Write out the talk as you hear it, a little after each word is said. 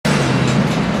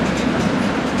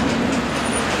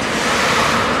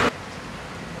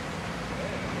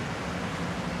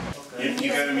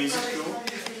go to music school?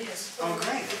 Oh,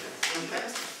 great.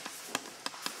 Fantastic.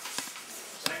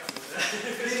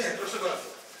 Proszę bardzo.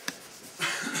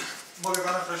 Mogę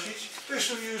pana prosić?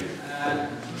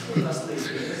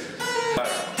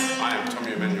 I am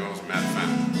Tommy Emmanuel's mad fan,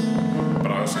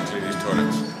 but I also clean his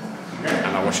toilets,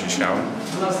 and I wash his shower,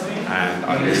 and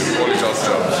I do all his odd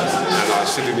jobs, and I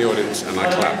sit in the audience and I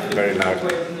clap very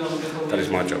loudly. That is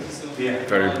my job.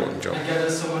 Very important job.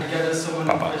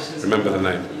 Papa, remember the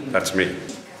name. That's me.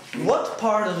 What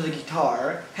part of the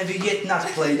guitar have you yet not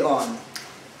played on?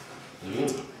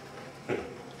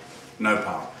 No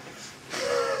part.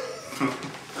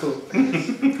 Cool.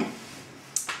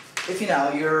 If you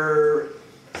know, you're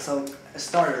a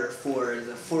starter for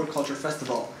the Four Culture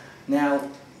Festival. Now,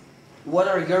 what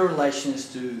are your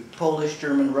relations to Polish,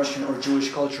 German, Russian or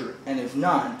Jewish culture? And if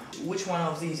none, which one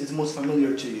of these is most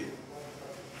familiar to you?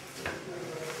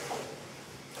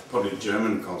 Probably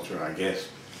German culture, I guess.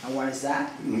 And why is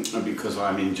that? Because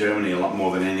I'm in Germany a lot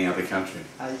more than any other country.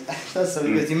 That's so,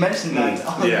 because you mentioned that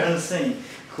on the scene.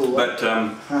 Cool. But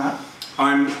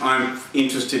I'm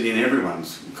interested in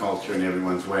everyone's culture and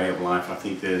everyone's way of life. I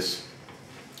think there's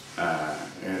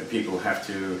people have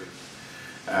to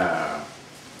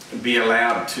be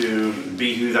allowed to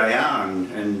be who they are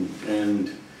and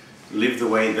live the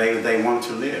way they want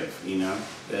to live. You know,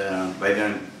 they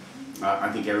don't. I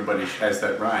think everybody has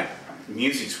that right.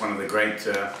 Music's one of the great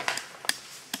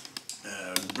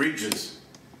bridges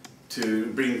to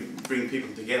bring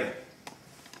people together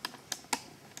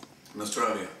in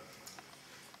Australia.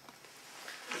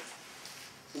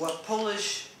 What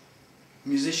Polish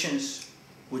musicians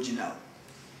would you know?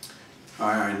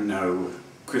 I know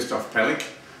Krzysztof Pelik.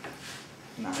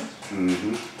 Nice.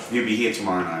 He'll be here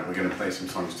tomorrow night. We're going to play some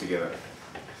songs together.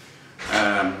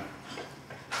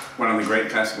 One of the great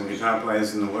classical guitar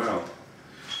players in the world.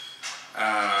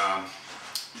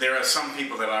 There are some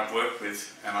people that I've worked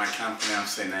with and I can't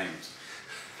pronounce their names.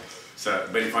 So,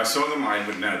 but if I saw them, I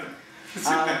would know them.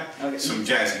 Okay. Some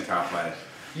jazz guitar players.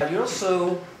 You're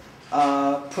also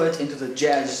put into the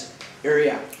jazz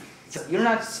area. You're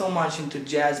not so much into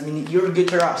jazz, meaning you're a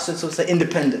guitarist, so it's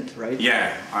independent, right?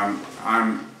 Yeah,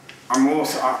 I'm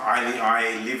also,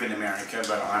 I live in America,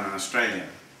 but I'm an Australian.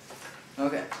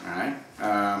 Okay. Alright.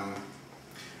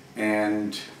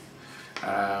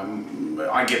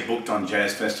 I get booked on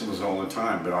jazz festivals all the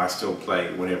time, but I still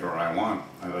play whatever I want.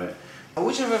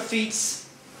 Which of your feats,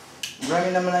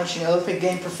 Grammy nomination, Olympic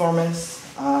Game performance,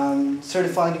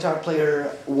 certified guitar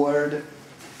player award,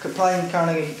 playing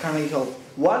Carnegie Hall,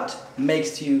 what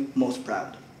makes you most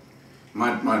proud?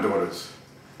 My daughters.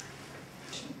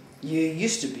 You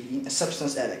used to be a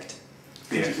substance addict.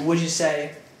 Yes. Would you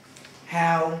say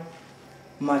how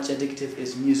much addictive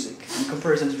is music in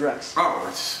comparison to drugs? Oh,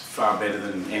 it's far better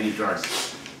than any drugs.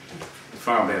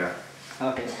 Far better.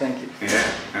 Okay, thank you. Yeah,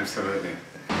 absolutely.